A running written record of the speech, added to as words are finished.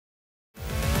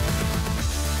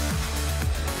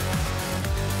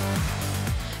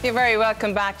You're very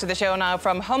welcome back to the show now.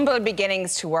 From humble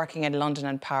beginnings to working in London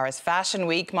and Paris Fashion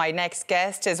Week, my next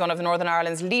guest is one of Northern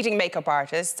Ireland's leading makeup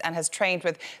artists and has trained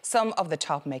with some of the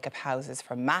top makeup houses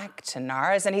from MAC to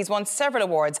NARS, and he's won several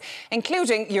awards,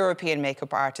 including European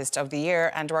Makeup Artist of the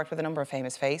Year, and worked with a number of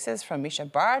famous faces, from Misha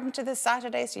Barton to the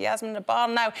Saturdays to Yasmin Nabal.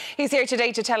 Now, he's here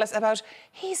today to tell us about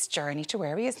his journey to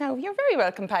where he is now. You're very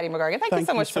welcome, Paddy McGurgan. Thank you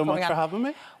so much for coming on. Thank you so much for having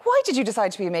me. Why did you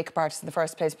decide to be a makeup artist in the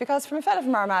first place? Because from a fella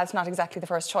from Armagh, it's not exactly the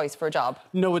first choice for a job.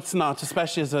 No, it's not,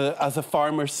 especially as a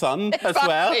farmer's son as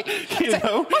well. You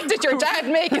know? What did your dad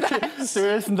make of that?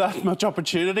 There isn't that much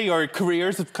opportunity, or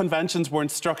careers of conventions weren't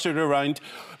structured around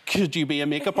could you be a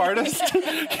makeup artist?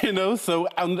 You know, so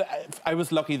and I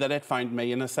was lucky that it found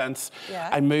me in a sense. Yeah.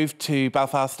 I moved to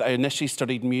Belfast. I initially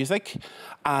studied music,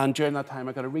 and during that time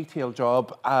I got a retail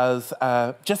job as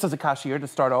just as a cashier to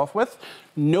start off with.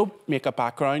 No makeup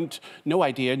background, no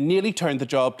idea. Nearly turned the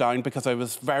job down because I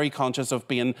was very conscious of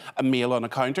being a male on a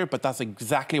counter, but that's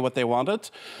exactly what they wanted.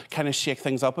 Kind of shake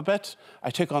things up a bit. I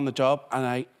took on the job and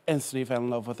I instantly fell in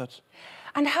love with it.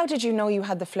 And how did you know you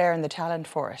had the flair and the talent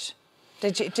for it?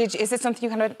 Is it something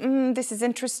you kind of went, this is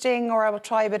interesting, or I will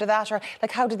try a bit of that? Or,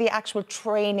 like, how did the actual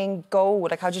training go?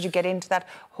 Like, how did you get into that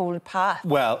whole path?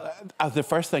 Well, as the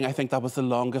first thing, I think that was the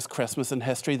longest Christmas in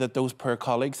history that those poor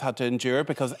colleagues had to endure,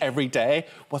 because every day,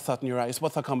 what's that in your eyes?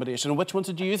 What's that combination? Which ones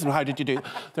did you use and how did you do?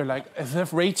 They're like, as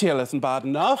if retail isn't bad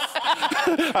enough.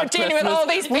 We're dealing with all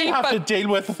these people. We have to deal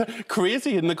with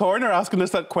crazy in the corner asking us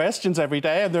that questions every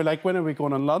day, and they're like, when are we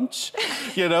going on lunch?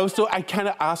 You know, so I kind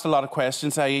of asked a lot of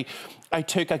questions. I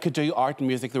could do art and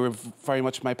music. They were very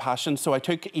much my passion. So I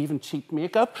took even cheap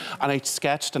makeup and I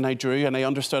sketched and I drew and I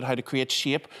understood how to create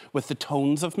shape with the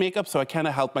tones of makeup. So I kind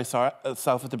of helped myself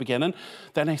at the beginning.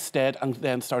 Then I stayed and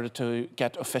then started to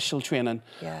get official training.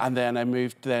 Yeah. And then I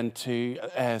moved then to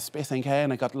Space NK,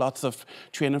 and I got lots of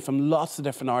training from lots of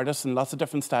different artists and lots of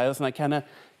different styles. And I kind of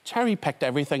cherry-picked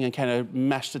everything and kind of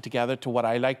meshed it together to what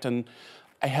I liked. And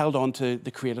I held on to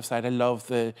the creative side. I love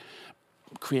the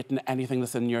creating anything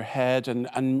that's in your head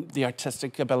and the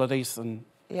artistic abilities, and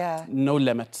no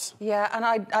limits. Yeah, and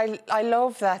I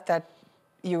love that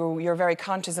you're very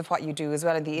conscious of what you do as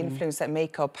well, and the influence that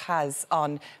makeup has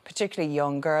on particularly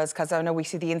young girls, because I know we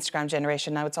see the Instagram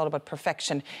generation now, it's all about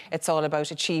perfection, it's all about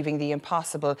achieving the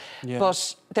impossible. Yeah.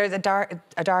 But there's a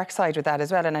dark side with that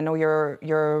as well, and I know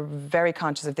you're very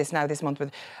conscious of this now this month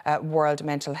with World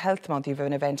Mental Health Month. You have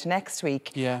an event next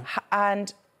week. Yeah.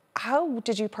 And how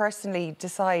did you personally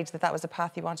decide that that was a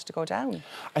path you wanted to go down?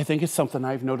 I think it's something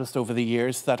I've noticed over the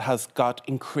years that has got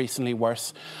increasingly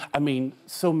worse. I mean,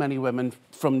 so many women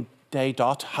from day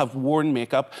dot have worn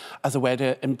makeup as a way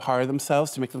to empower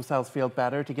themselves, to make themselves feel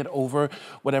better, to get over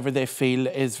whatever they feel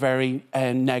is very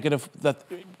negative that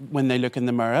when they look in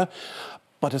the mirror.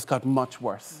 But it's got much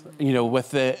worse, you know,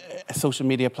 with the social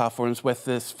media platforms, with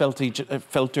this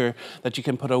filter that you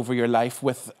can put over your life,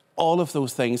 with all of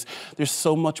those things. There's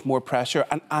so much more pressure,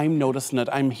 and I'm noticing it.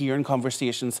 I'm hearing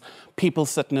conversations. People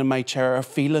sitting in my chair are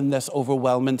feeling this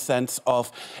overwhelming sense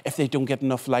of if they don't get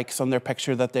enough likes on their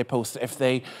picture that they post, if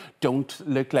they don't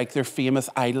look like their famous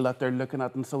idol that they're looking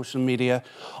at on social media,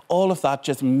 all of that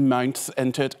just mounts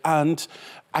into it. And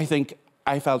I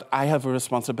felt I have a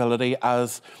responsibility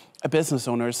as a business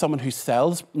owner, someone who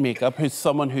sells makeup, who's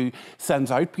someone who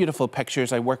sends out beautiful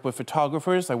pictures. I work with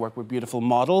photographers, I work with beautiful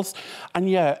models, and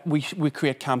yeah, we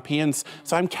create campaigns.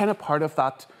 So I'm kind of part of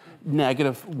that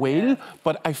negative wheel,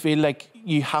 but I feel like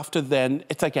you have to then,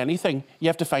 it's like anything, you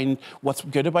have to find what's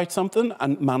good about something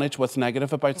and manage what's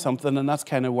negative about something, and that's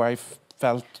kind of where I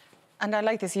felt. And I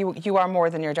like this, you are more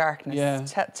than your darkness. Yeah.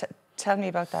 Tell me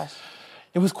about that.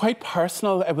 It was quite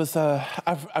personal. It was a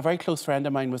very close friend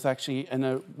of mine was actually in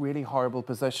a really horrible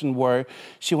position where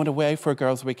she went away for a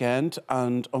girls' weekend,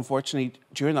 and unfortunately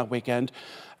during that weekend,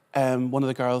 one of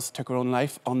the girls took her own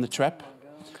life on the trip.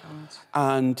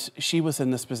 And she was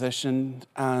in this position,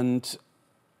 and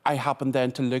I happened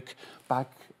then to look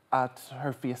back at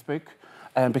her Facebook,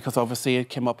 because obviously it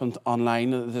came up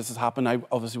online that this has happened. I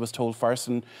obviously was told first,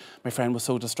 and my friend was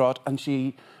so distraught, and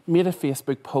she made a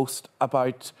Facebook post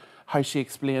about how she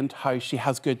explained how she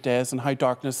has good days and how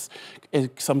darkness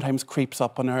sometimes creeps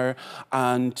up on her,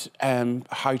 and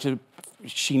how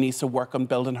she needs to work on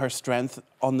building her strength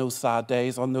on those sad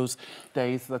days, on those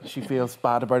days that she feels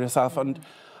bad about herself. And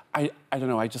I don't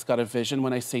know, I just got a vision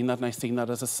when I seen that, and I seen that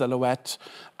as a silhouette,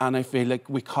 and I feel like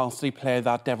we constantly play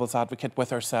that devil's advocate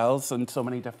with ourselves in so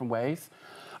many different ways.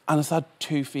 And it's that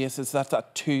two faces,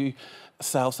 that two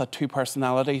selves, that two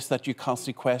personalities that you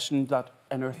constantly question, that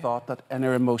inner thought, that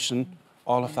inner emotion.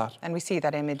 all of that. And we see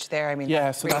that image there. I mean,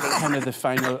 yeah, so that's kind of the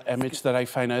final image that I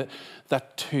find out,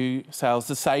 that 2 cells.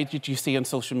 The side that you see on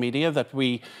social media that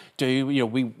we do, you know,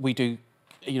 we do,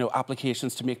 you know,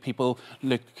 applications to make people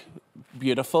look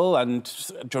beautiful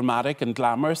and dramatic and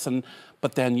glamorous,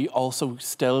 but then you also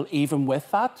still, even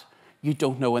with that, you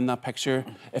don't know in that picture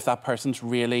if that person's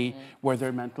really where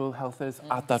their mental health is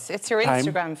at that time. It's your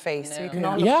Instagram face. So you can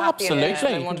all look happy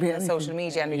absolutely. and wonderful on social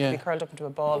media, and you can be curled up into a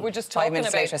ball. We're just 5 talking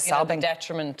minutes about later, sobbing. the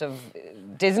detriment of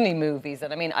Disney movies,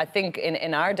 and I mean, I think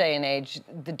in our day and age,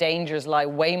 the dangers lie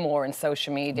way more in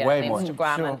social media and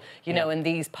Instagram, and you know, in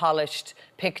these polished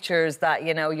pictures that,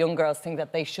 you know, young girls think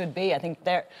that they should be. I think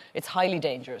it's highly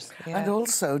dangerous. And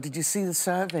also, did you see the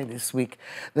survey this week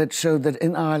that showed that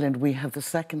in Ireland we have the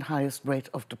second highest rate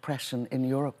of depression in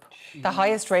Europe? The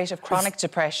highest rate of chronic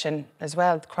depression as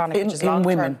well. Chronic, which is in long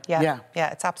women. term.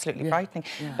 Yeah, it's absolutely frightening.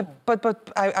 Yeah.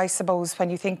 But I suppose when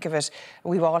you think of it,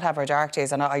 we all have our dark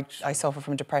days, and I suffer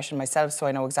from depression myself, so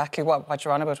I know exactly what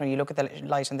you're on about when you look at the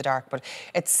light in the dark. But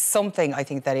it's something I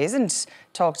think that isn't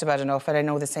talked about enough, and I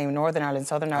know the same in Northern Ireland,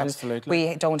 Southern Ireland. Absolutely.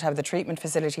 We don't have the treatment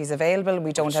facilities available.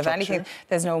 We don't have anything.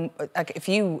 There's no, like, if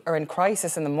you are in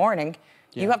crisis in the morning,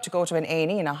 you have to go to an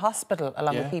A&E in a hospital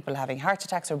along with people having heart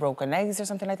attacks or broken legs or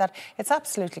something like that. It's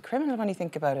absolutely criminal when you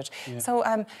think about it. So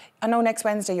I know next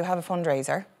Wednesday you have a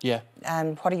fundraiser. Yeah.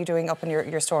 What are you doing up in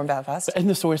your store in Belfast? In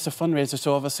the store, it's a fundraiser,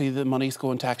 so obviously the money's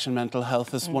going to Action Mental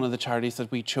Health. Is one of the charities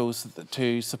that we chose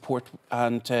to support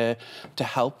and to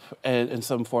help in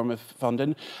some form of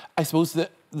funding. I suppose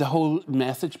that the whole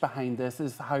message behind this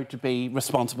is how to be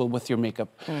responsible with your makeup.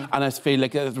 And I feel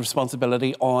like a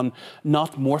responsibility on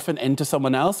not morphing into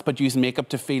someone else, but using makeup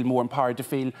to feel more empowered, to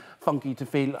feel funky, to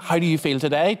feel... How do you feel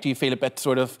today? Do you feel a bit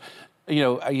sort of... You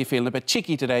know, are you feeling a bit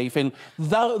cheeky today? You feel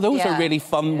those are really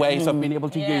fun ways of being able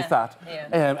to use that,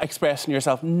 expressing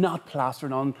yourself, not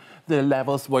plastering on the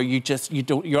levels where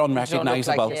you're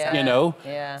unrecognisable. You know.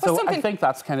 So I think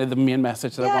that's kind of the main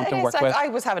message that I want to work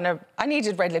with. I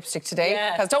needed red lipstick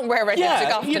today, because don't wear red lipstick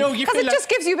often. Because it just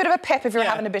gives you a bit of a pep if you're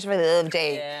having a bit of a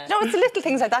day. You know, it's the little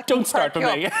things like that. Don't start with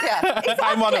me. Exactly.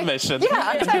 I'm on a mission. Yeah,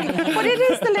 I'm telling you. But it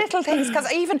is the little things, because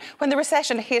even when the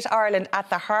recession hit Ireland at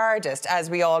the hardest, as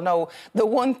we all know, the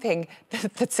one thing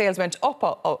that sales went up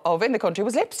of in the country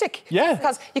was lipstick. Yeah.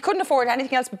 Because you couldn't afford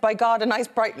anything else, but by God, a nice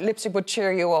bright lipstick would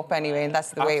cheer you up anyway, and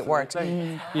that's the way it worked.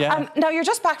 Yeah. Now, you're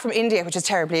just back from India, which is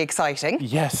terribly exciting.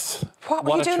 Yes. What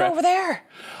were you doing over there?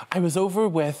 I was over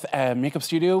with a makeup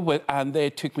studio, and they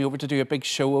took me over to do a big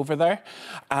show over there.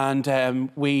 And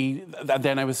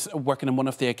then I was working in one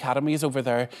of the academies over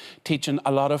there, teaching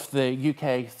a lot of the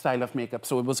UK style of makeup.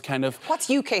 So it was kind of... What's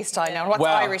UK style now, and what's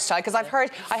Irish style? Because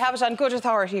I have it on good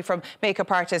authority from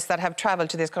makeup artists that have travelled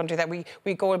to this country that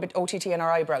we go a bit OTT in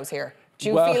our eyebrows here. Do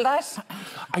you feel that?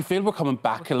 I feel we're coming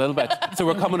back a little bit. So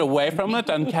we're coming away from it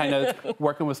and kind of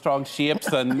working with strong shapes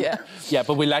and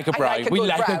but we like a brow. We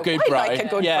like a good brow. I like a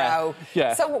good brow.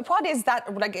 Yeah. So what is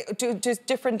that like? Do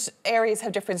different areas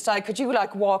have different style? Could you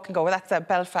like walk and go, well, that's a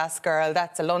Belfast girl,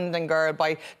 that's a London girl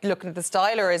by looking at the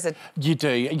style, or is it? You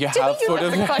do. You have sort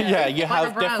of you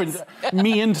have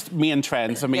different main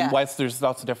trends. I mean, whilst there's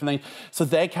lots of different things. So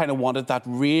they kind of wanted that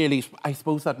really, I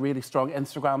suppose, that really strong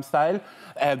Instagram style.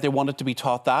 They wanted to be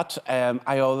taught that.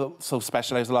 I also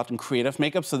specialise a lot in creative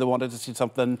makeup, so they wanted to see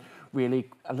something really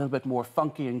a little bit more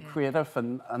funky and creative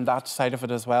and that side of it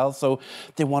as well. So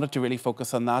they wanted to really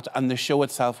focus on that. And the show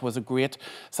itself was a great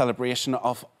celebration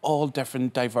of all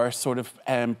different diverse sort of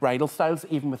bridal styles,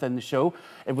 even within the show.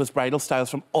 It was bridal styles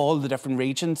from all the different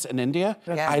regions in India.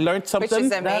 I learned something. Which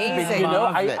is amazing. You know,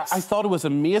 I thought it was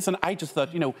amazing. I just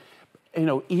thought, you know,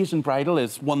 Asian bridal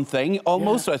is one thing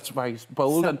almost. It's very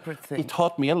bold. Separate and thing. It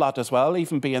taught me a lot as well,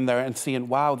 even being there and seeing,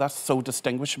 wow, that's so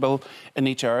distinguishable in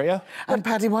each area. And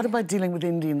Paddy, what about dealing with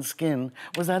Indian skin?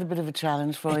 Was that a bit of a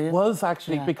challenge for you? It was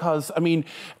actually, because, I mean,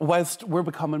 whilst we're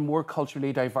becoming more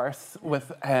culturally diverse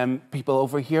with people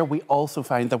over here, we also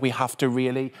find that we have to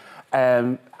really...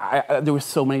 there were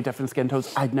so many different skin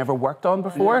tones I'd never worked on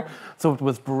before, so it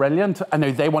was brilliant. I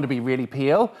know they want to be really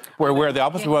pale, where we're the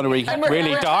opposite. We want to be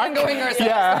really dark.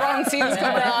 The wrong scenes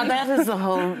coming on. That is a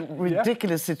whole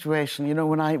ridiculous situation. You know,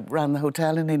 when I ran the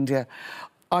hotel in India,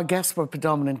 our guests were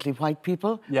predominantly white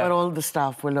people, but all the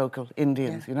staff were local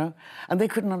Indians, you know? And they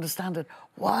couldn't understand it.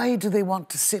 Why do they want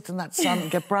to sit in that sun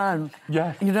and get brown?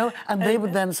 You know? And they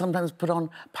would then sometimes put on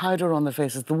powder on their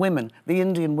faces, the women, the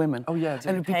Indian women. And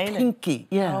it'd be pinky.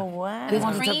 Oh, wow.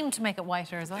 There's cream to make it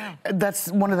whiter as well. That's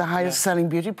one of the highest selling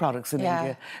beauty products in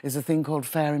India, is a thing called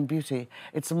Fair and Beauty.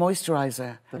 It's a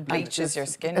moisturiser. It bleaches your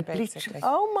skin, basically.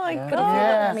 Oh, my God.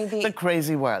 I mean, it's a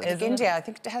crazy world. India, I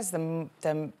think, it has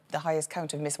the highest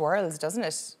count of Miss Worlds, doesn't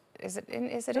it? is it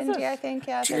India, I think?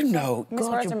 Yeah. Do you know, Miss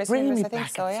God, World or you're Miss bringing me Universe, I think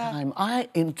back so, in yeah. time. I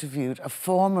interviewed a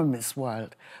former Miss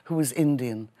World who was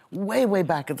Indian, way, way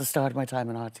back at the start of my time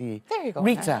in RTE. There you go.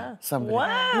 Rita, somebody.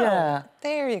 Wow. Yeah.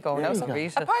 There you go. There No, you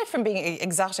so go. apart from being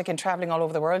exotic and travelling all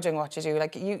over the world doing what you do,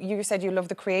 like you said you love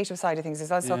the creative side of things as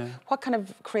well. So what kind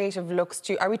of creative looks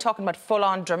are we talking about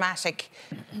full-on dramatic?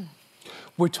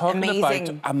 We're talking Amazing.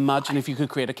 about, imagine if you could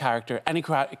create a character, any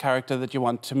character that you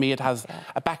want. To me, it has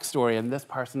a backstory, and this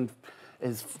person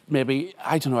is maybe,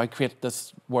 I don't know, I create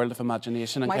this world of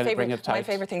imagination and kind of bring it out. My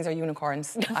favourite things are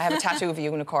unicorns. I have a tattoo of a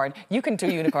unicorn. You can do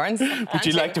unicorns. Would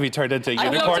you like to be turned into a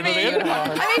I'd unicorn? love to be a unicorn.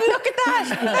 I mean, look at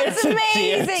that. That's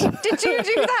amazing. Did you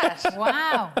do that?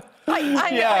 Wow. I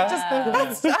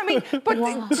mean, but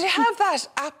to have that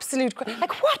absolute,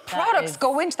 like, what products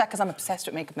go into that? Because I'm obsessed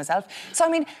with makeup myself. So, I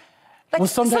mean, like, well,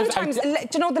 sometimes do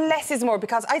you know, the less is more,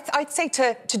 because I'd say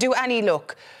to do any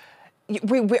look,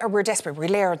 we're desperate. We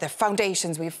layer the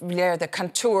foundations, we layer the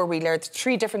contour, we layer the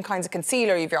 3 different kinds of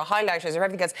concealer, you have your highlighters or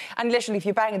everything else. And literally, if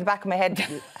you bang in the back of my head,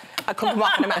 I couldn't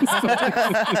walk in a mess.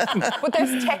 But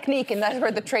there's technique, and that's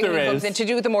where the training comes in, to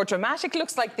do the more dramatic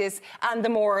looks like this and the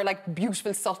more like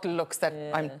beautiful, subtle looks that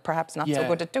I'm perhaps not so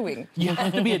good at doing. You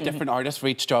have to be a different artist for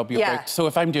each job you're booked. So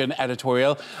if I'm doing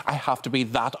editorial, I have to be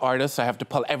that artist. I have to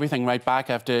pull everything right back.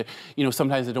 I have to, you know,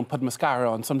 sometimes I don't put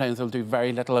mascara on. Sometimes I'll do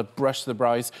very little. I'll brush the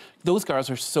brows. Those girls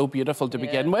are so beautiful to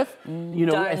begin with. You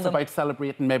know, it's about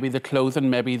celebrating maybe the clothing,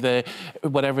 maybe the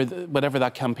whatever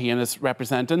that campaign is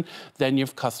representing. Then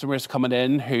you've customers coming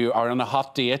in who are on a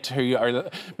hot date, who are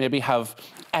maybe have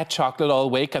ate chocolate all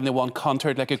week and they want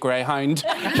contoured like a greyhound.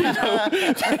 You know?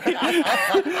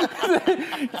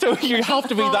 So you have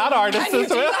to be that artist as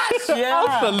well. Yeah.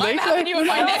 Absolutely. I'm having you in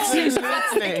my next use if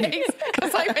that's the case.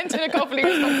 Because I went in a couple of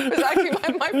years ago. It was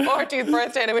actually my 40th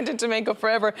birthday, and I went into Makeup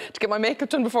Forever to get my makeup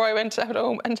done before I went out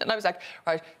home. And I was like,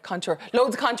 right, contour,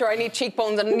 loads of contour. I need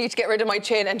cheekbones and I need to get rid of my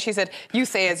chin. And she said, you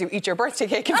say as you eat your birthday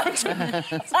cake in front of me.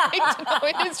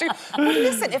 It is true. But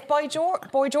listen, if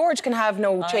Boy George can have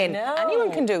no chin,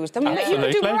 anyone can do it. Then you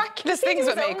can do miraculous things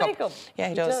with makeup. Yeah,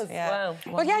 he does. Yeah. Wow.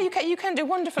 Well, yeah, you can do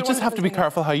wonderful. You just have to be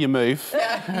careful how you move.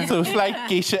 So it's like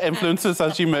geisha influences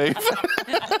as you move.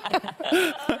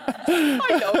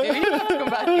 I love you. You have to come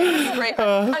back. It's great.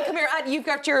 And come here, you've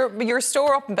got your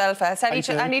store up in Belfast.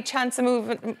 Any chance of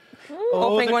moving?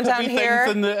 Opening one down here.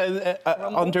 Things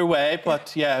underway,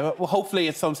 but yeah, well, hopefully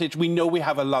at some stage. We know we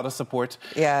have a lot of support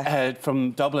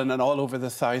from Dublin and all over the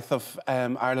south of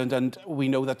Ireland, and we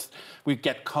know that we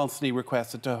get constantly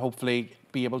requested to hopefully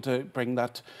be able to bring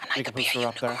that makeup store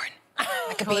up there.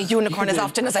 I could be a unicorn as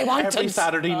often as I want. Every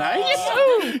Saturday night,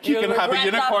 you can have a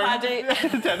unicorn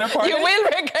dinner party. You will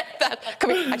regret that.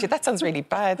 Come here. Actually, that sounds really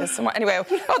bad. There's some anyway,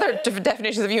 other different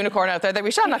definitions of unicorn out there that we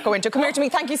shall not go into. Come here to me.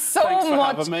 Thank you so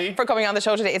much for coming on the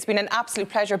show today. It's been an absolute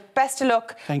pleasure. Best of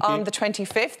luck on the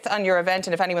 25th on your event.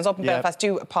 And if anyone's up in Belfast,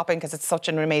 do pop in, because it's such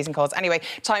an amazing cause. Anyway,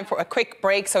 time for a quick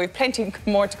break. So we've plenty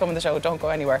more to come on the show. Don't go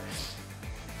anywhere.